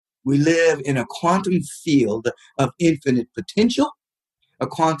We live in a quantum field of infinite potential, a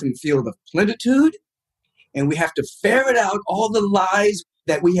quantum field of plenitude, and we have to ferret out all the lies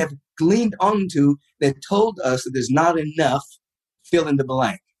that we have gleaned onto that told us that there's not enough, fill in the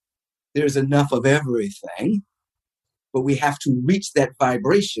blank. There's enough of everything, but we have to reach that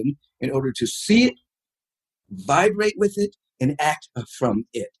vibration in order to see it, vibrate with it, and act from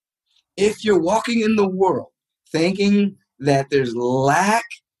it. If you're walking in the world thinking that there's lack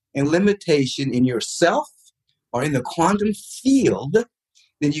and limitation in yourself or in the quantum field,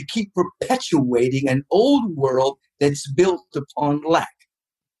 then you keep perpetuating an old world that's built upon lack.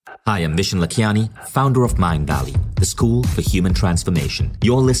 Hi, I'm Vishen Lakhiani, founder of Mind Valley, the School for Human Transformation.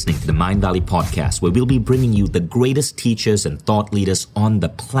 You're listening to the Mind Valley podcast, where we'll be bringing you the greatest teachers and thought leaders on the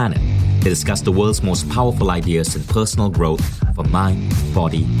planet to discuss the world's most powerful ideas in personal growth for mind,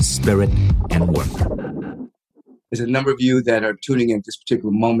 body, spirit, and work. There's a number of you that are tuning in at this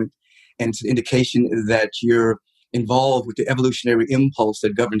particular moment, and it's an indication that you're involved with the evolutionary impulse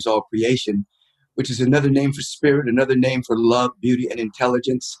that governs all creation, which is another name for spirit, another name for love, beauty, and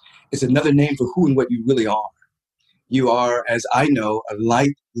intelligence. It's another name for who and what you really are. You are, as I know, a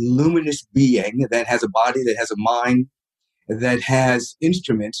light, luminous being that has a body, that has a mind, that has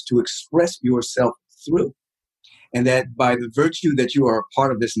instruments to express yourself through. And that by the virtue that you are a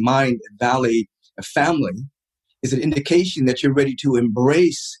part of this Mind Valley family is an indication that you're ready to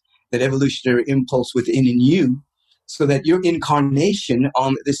embrace that evolutionary impulse within you, so that your incarnation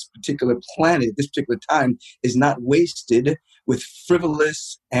on this particular planet, this particular time, is not wasted with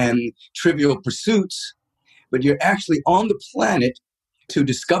frivolous and trivial pursuits, but you're actually on the planet to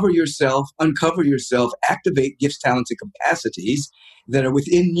discover yourself, uncover yourself, activate gifts, talents, and capacities that are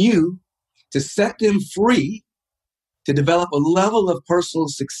within you, to set them free, to develop a level of personal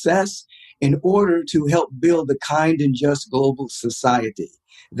success in order to help build a kind and just global society.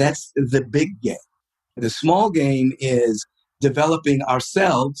 That's the big game. The small game is developing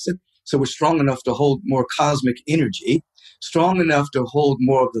ourselves so we're strong enough to hold more cosmic energy, strong enough to hold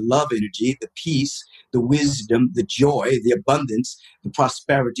more of the love energy, the peace, the wisdom, the joy, the abundance, the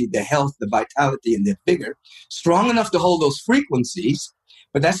prosperity, the health, the vitality, and the vigor, strong enough to hold those frequencies.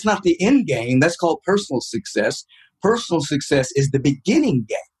 But that's not the end game. That's called personal success. Personal success is the beginning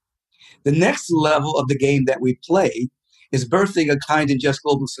game. The next level of the game that we play is birthing a kind and just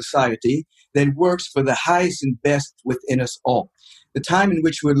global society that works for the highest and best within us all. The time in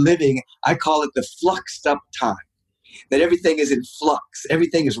which we're living, I call it the fluxed up time, that everything is in flux.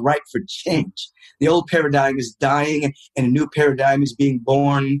 Everything is ripe for change. The old paradigm is dying and a new paradigm is being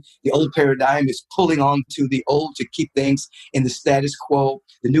born. The old paradigm is pulling on to the old to keep things in the status quo.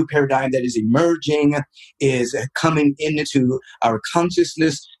 The new paradigm that is emerging is coming into our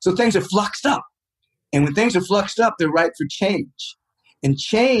consciousness. So things are fluxed up. And when things are fluxed up, they're ripe for change. And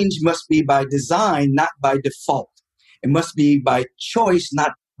change must be by design, not by default. It must be by choice,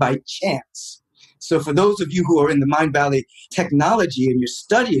 not by chance. So for those of you who are in the Mind Valley technology and you're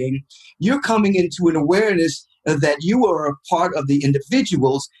studying, you're coming into an awareness that you are a part of the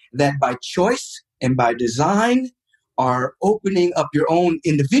individuals that by choice and by design are opening up your own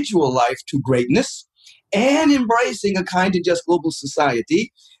individual life to greatness and embracing a kind and just global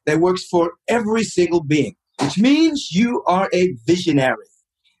society that works for every single being, which means you are a visionary.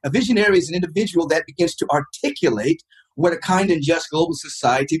 A visionary is an individual that begins to articulate what a kind and just global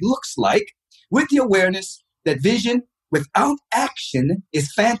society looks like, with the awareness that vision without action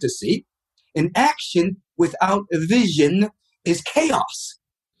is fantasy, and action without a vision is chaos.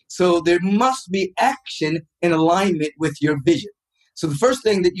 So there must be action in alignment with your vision. So the first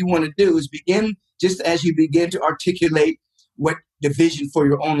thing that you want to do is begin, just as you begin to articulate what the vision for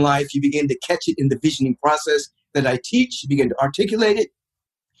your own life, you begin to catch it in the visioning process that I teach. You begin to articulate it.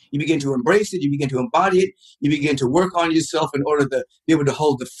 You begin to embrace it. You begin to embody it. You begin to work on yourself in order to be able to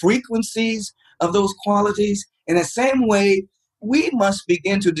hold the frequencies of those qualities. In the same way, we must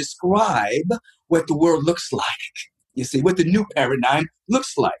begin to describe what the world looks like. You see, what the new paradigm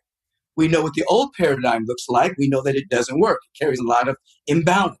looks like. We know what the old paradigm looks like. We know that it doesn't work. It carries a lot of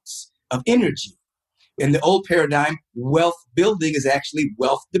imbalance of energy. In the old paradigm, wealth building is actually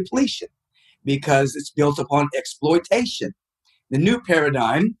wealth depletion because it's built upon exploitation. The new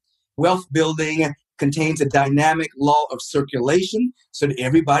paradigm, wealth building, contains a dynamic law of circulation so that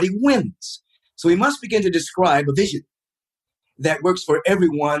everybody wins. So we must begin to describe a vision that works for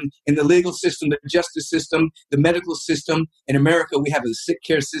everyone in the legal system, the justice system, the medical system. In America, we have a sick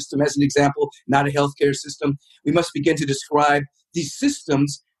care system as an example, not a healthcare system. We must begin to describe these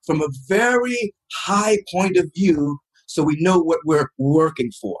systems from a very high point of view so we know what we're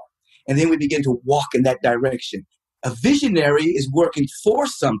working for. And then we begin to walk in that direction. A visionary is working for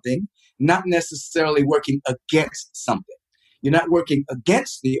something, not necessarily working against something. You're not working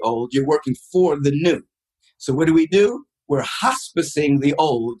against the old, you're working for the new. So what do? We're hospicing the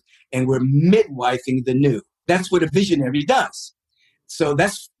old and we're midwifing the new. That's what a visionary does. So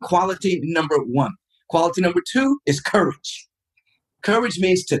that's quality number one. Quality number two is courage. Courage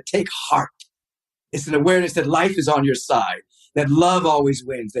means to take heart. It's an awareness that life is on your side, that love always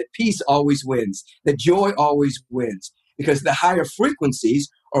wins, that peace always wins, that joy always wins, because the higher frequencies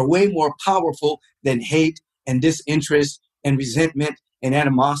are way more powerful than hate and disinterest and resentment and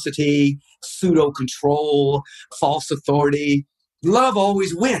animosity, pseudo control, false authority. Love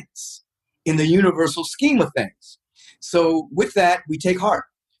always wins in the universal scheme of things. So with that, we take heart.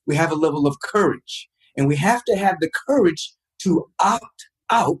 We have a level of courage, and we have to have the courage to opt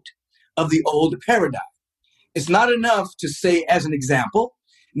out of the old paradigm. It's not enough to say, as an example,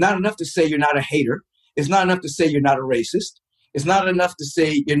 not enough to say you're not a hater. It's not enough to say you're not a racist. It's not enough to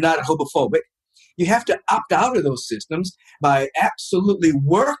say you're not homophobic. You have to opt out of those systems by absolutely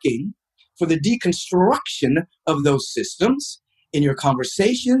working for the deconstruction of those systems in your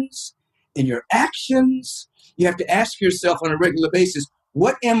conversations, in your actions. You have to ask yourself on a regular basis,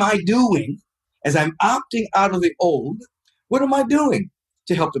 what am I doing as I'm opting out of the old? What am I doing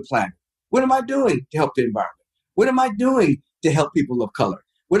to help the planet? What am I doing to help the environment? What am I doing to help people of color?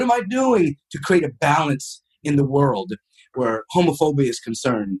 What am I doing to create a balance in the world where homophobia is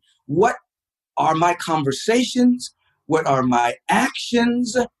concerned? What are my conversations? What are my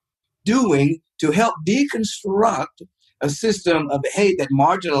actions doing to help deconstruct a system of hate that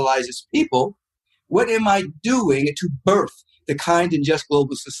marginalizes people? What am I doing to birth the kind and just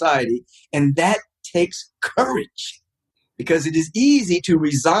global society? And that takes courage, because it is easy to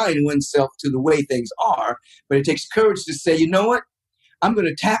resign oneself to the way things are, but it takes courage to say, you know what? I'm going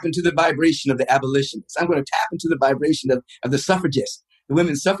to tap into the vibration of the abolitionists. I'm going to tap into the vibration of the suffragists, the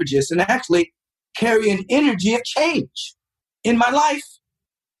women suffragists, and actually carry an energy of change in my life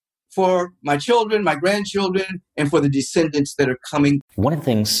for my children, my grandchildren, and for the descendants that are coming. One of the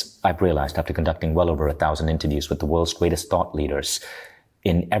things I've realized after conducting well over 1,000 interviews with the world's greatest thought leaders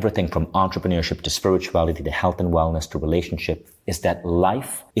in everything from entrepreneurship to spirituality to health and wellness to relationship is that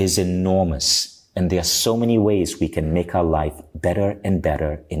life is enormous. And there are so many ways we can make our life better and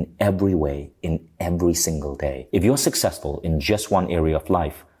better in every way, in every single day. If you're successful in just one area of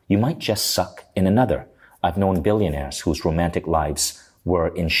life, you might just suck in another. I've known billionaires whose romantic lives were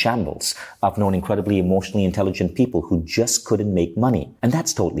in shambles. I've known incredibly emotionally intelligent people who just couldn't make money. And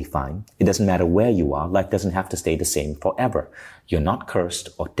that's totally fine. It doesn't matter where you are. Life doesn't have to stay the same forever. You're not cursed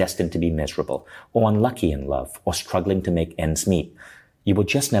or destined to be miserable or unlucky in love or struggling to make ends meet. You were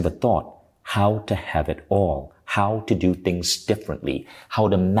just never taught how to have it all, how to do things differently, how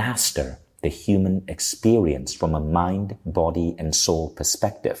to master the human experience from a mind, body, and soul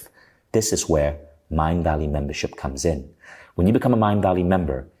perspective. This is where Mind Valley membership comes in. When you become a Mind Valley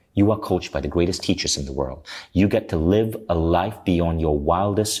member, you are coached by the greatest teachers in the world. You get to live a life beyond your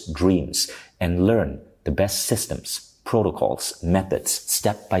wildest dreams and learn the best systems, protocols, methods,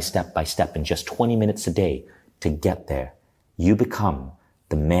 step by step in just 20 minutes a day to get there. You become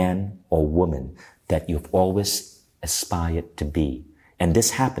the man or woman that you've always aspired to be. And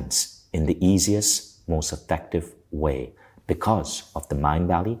this happens in the easiest, most effective way because of the Mind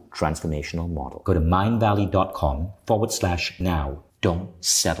Valley transformational model. Go to mindvalley.com/now. Don't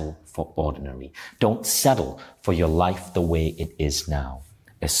settle for ordinary. Don't settle for your life the way it is now.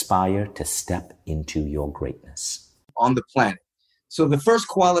 Aspire to step into your greatness. On the planet. So the first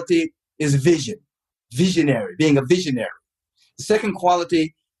quality is vision, visionary, being a visionary. The second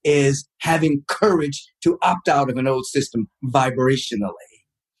quality is having courage to opt out of an old system vibrationally.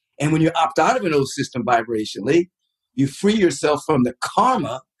 And when you opt out of an old system vibrationally, you free yourself from the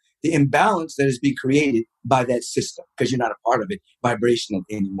karma, the imbalance that has been created by that system, because you're not a part of it vibrationally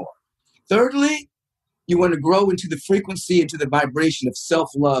anymore. Thirdly, you want to grow into the frequency, into the vibration of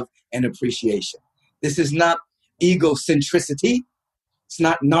self-love and appreciation. This is not egocentricity. It's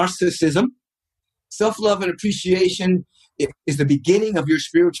not narcissism. Self-love and appreciation is the beginning of your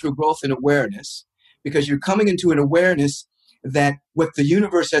spiritual growth and awareness, because you're coming into an awareness that what the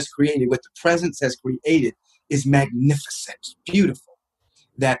universe has created, what the presence has created, is magnificent, beautiful.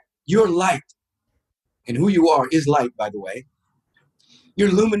 That your light, and who you are is light, by the way. Your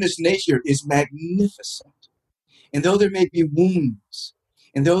luminous nature is magnificent. And though there may be wounds,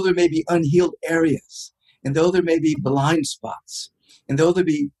 and though there may be unhealed areas, and though there may be blind spots, and though there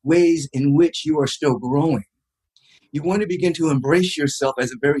be ways in which you are still growing, you want to begin to embrace yourself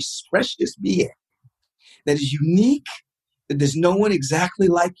as a very precious being that is unique, that there's no one exactly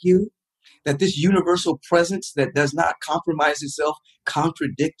like you, that this universal presence that does not compromise itself,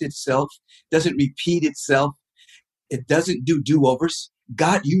 contradict itself, doesn't repeat itself, it doesn't do do-overs,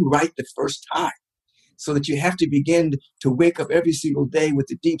 got you right the first time. So that you have to begin to wake up every single day with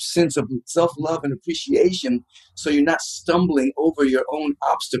a deep sense of self-love and appreciation, so you're not stumbling over your own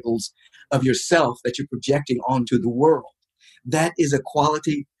obstacles of yourself that you're projecting onto the world. That is a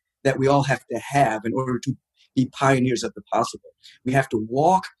quality that we all have to have in order to be pioneers of the possible. We have to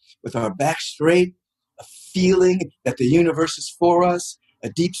walk with our back straight, a feeling that the universe is for us, a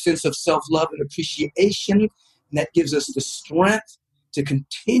deep sense of self-love and appreciation, and that gives us the strength to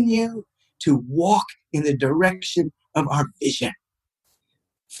continue to walk in the direction of our vision.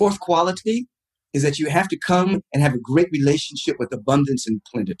 Fourth quality is that you have to come and have a great relationship with abundance and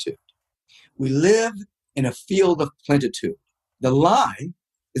plenitude. We live in a field of plenitude. The lie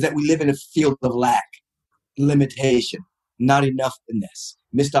is that we live in a field of lack, limitation, not enoughness,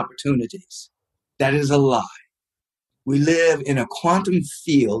 missed opportunities. That is a lie. We live in a quantum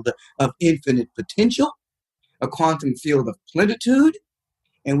field of infinite potential, a quantum field of plenitude,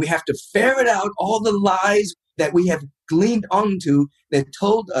 and we have to ferret out all the lies that we have gleaned onto that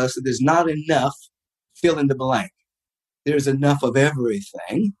told us that there's not enough, fill in the blank. There's enough of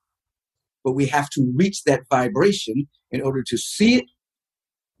everything, but we have to reach that vibration in order to see it,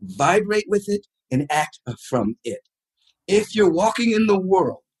 vibrate with it, and act from it. If you're walking in the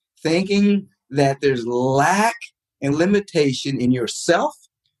world thinking that there's lack and limitation in yourself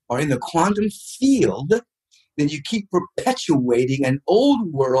or in the quantum field, then you keep perpetuating an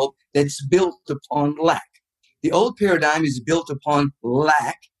old world that's built upon lack. The old paradigm is built upon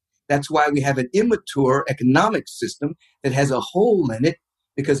lack. That's why we have an immature economic system that has a hole in it,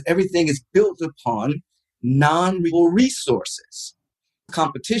 because everything is built upon non-renewable resources.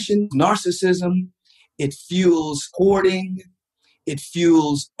 Competition, narcissism, it fuels hoarding, it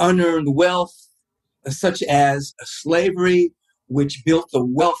fuels unearned wealth, such as slavery, which built the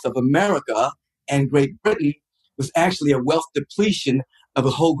wealth of America, and Great Britain was actually a wealth depletion of a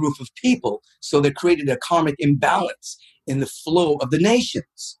whole group of people. So that created a karmic imbalance in the flow of the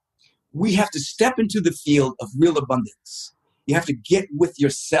nations. We have to step into the field of real abundance. You have to get with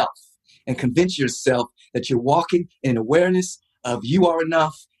yourself and convince yourself that you're walking in awareness of you are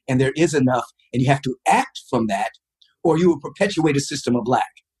enough and there is enough, and you have to act from that, or you will perpetuate a system of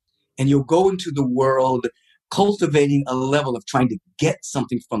lack. And you'll go into the world cultivating a level of trying to get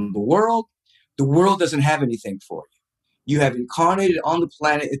something from the world. The world doesn't have anything for you. You have incarnated on the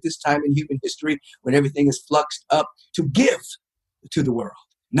planet at this time in human history when everything is fluxed up to give to the world,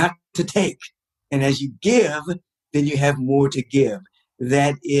 not to take. And as you give, then you have more to give.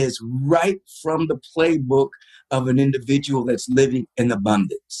 That is right from the playbook of an individual that's living in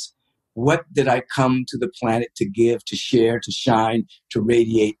abundance. What did I come to the planet to give, to share, to shine, to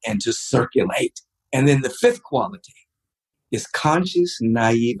radiate, and to circulate? And then the fifth quality is conscious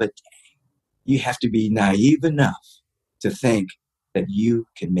naivete. You have to be naive enough to think that you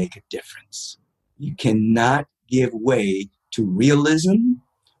can make a difference. You cannot give way to realism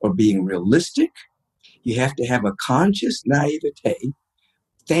or being realistic. You have to have a conscious naivete,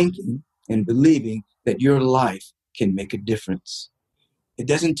 thinking and believing that your life can make a difference. It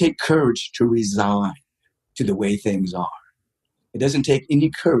doesn't take courage to resign to the way things are. It doesn't take any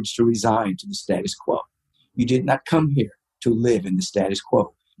courage to resign to the status quo. You did not come here to live in the status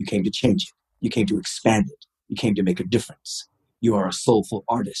quo. You came to change it. You came to expand it. You came to make a difference. You are a soulful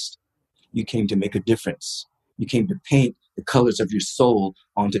artist. You came to make a difference. You came to paint the colors of your soul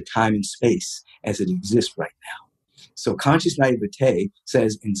onto time and space as it exists right now. So conscious naivete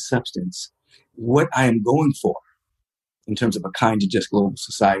says, in substance, what I am going for in terms of a kind and just global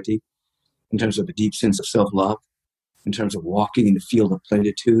society, in terms of a deep sense of self-love, in terms of walking in the field of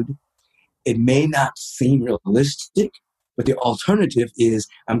plenitude, it may not seem realistic, but the alternative is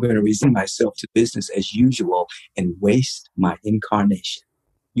I'm going to resign myself to business as usual and waste my incarnation.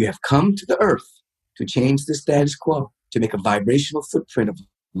 You have come to the earth to change the status quo, to make a vibrational footprint of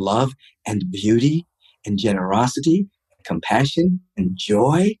love and beauty and generosity, and compassion and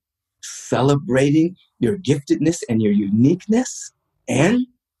joy, celebrating your giftedness and your uniqueness. And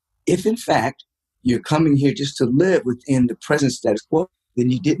if in fact you're coming here just to live within the present status quo, then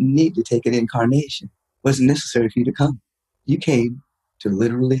you didn't need to take an incarnation. It wasn't necessary for you to come. You came to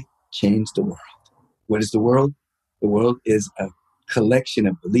literally change the world. What is the world? The world is a collection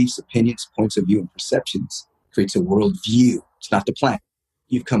of beliefs, opinions, points of view, and perceptions. It creates a world view. It's not the planet.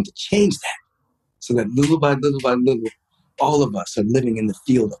 You've come to change that so that little by little by little, all of us are living in the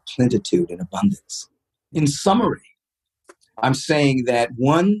field of plenitude and abundance. In summary, I'm saying that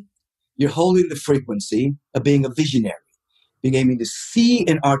one, you're holding the frequency of being a visionary. being able to see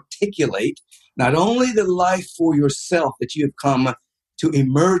and articulate not only the life for yourself that you have come to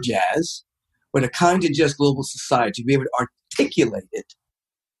emerge as, but a kind and just global society, to be able to articulate it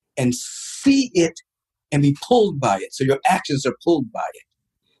and see it and be pulled by it. So your actions are pulled by it.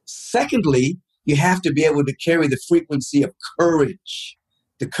 Secondly, you have to be able to carry the frequency of courage,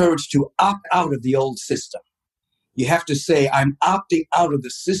 the courage to opt out of the old system. You have to say, I'm opting out of the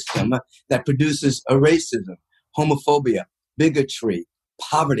system that produces racism, homophobia, bigotry,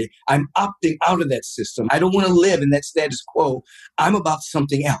 poverty. I'm opting out of that system. I don't want to live in that status quo. I'm about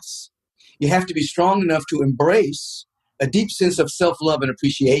something else. You have to be strong enough to embrace a deep sense of self-love and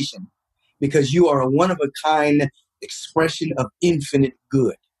appreciation because you are a one-of-a-kind expression of infinite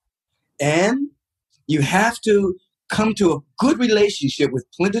good. And you have to come to a good relationship with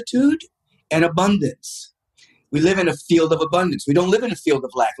plenitude and abundance. We live in a field of abundance. We don't live in a field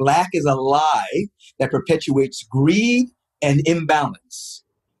of lack. Lack is a lie that perpetuates greed and imbalance.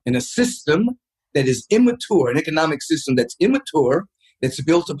 In a system that is immature, an economic system that's immature, that's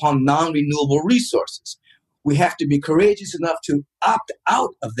built upon non-renewable resources. We have to be courageous enough to opt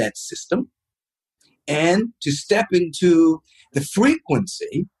out of that system and to step into the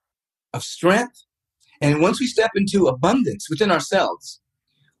frequency of strength. And once we step into abundance within ourselves,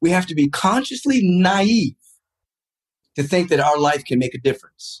 we have to be consciously naive to think that our life can make a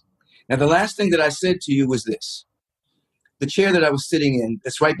difference. Now, the last thing that I said to you was this. The chair that I was sitting in,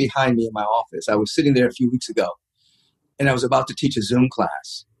 that's right behind me in my office, I was sitting there a few weeks ago, and I was about to teach a Zoom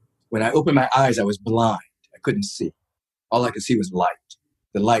class. When I opened my eyes, I was blind. I couldn't see. All I could see was light.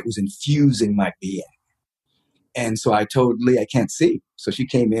 The light was infusing my being. And so I told Lee, I can't see. So she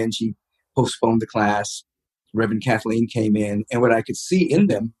came in, she postponed the class. Reverend Kathleen came in, and what I could see in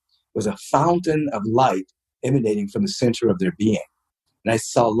them was a fountain of light emanating from the center of their being. And I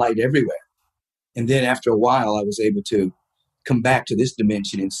saw light everywhere. And then after a while, I was able to come back to this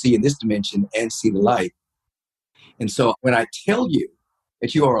dimension and see in this dimension and see the light. And so when I tell you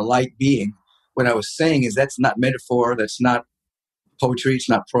that you are a light being, what I was saying is that's not metaphor, that's not poetry, it's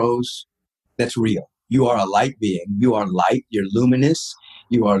not prose, that's real. You are a light being. You are light, you're luminous.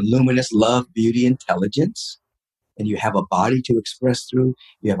 You are luminous love, beauty, intelligence. And you have a body to express through.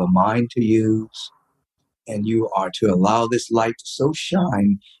 You have a mind to use. And you are to allow this light to so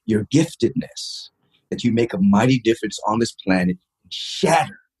shine your giftedness that you make a mighty difference on this planet and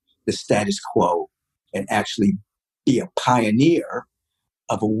shatter the status quo and actually be a pioneer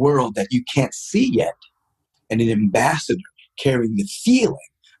of a world that you can't see yet and an ambassador carrying the feeling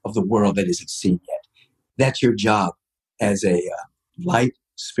of the world that isn't seen yet. That's your job as a light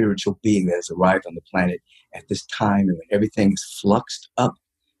spiritual being that has arrived on the planet at this time and when everything is fluxed up.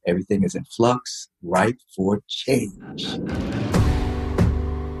 Everything is in flux, ripe for change.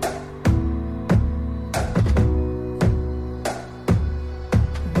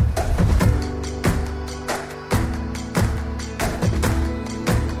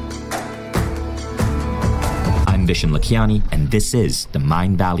 I'm Vishen Lakhiani, and this is the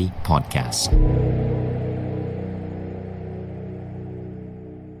Mind Valley Podcast.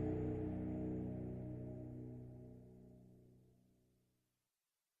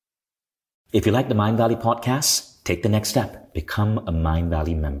 If you like the Mind Valley podcast, take the next step. Become a Mind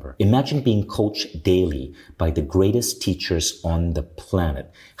Valley member. Imagine being coached daily by the greatest teachers on the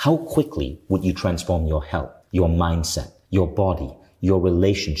planet. How quickly would you transform your health, your mindset, your body, your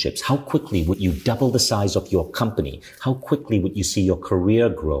relationships? How quickly would you double the size of your company? How quickly would you see your career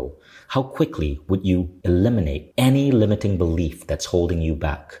grow? How quickly would you eliminate any limiting belief that's holding you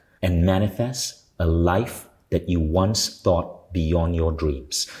back and manifest a life that you once thought beyond your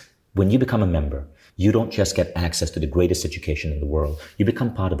dreams? When you become a member, you don't just get access to the greatest education in the world. You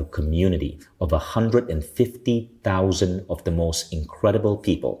become part of a community of 150,000 of the most incredible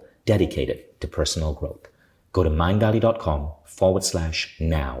people dedicated to personal growth. Go to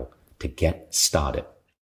mindvalley.com/now to get started.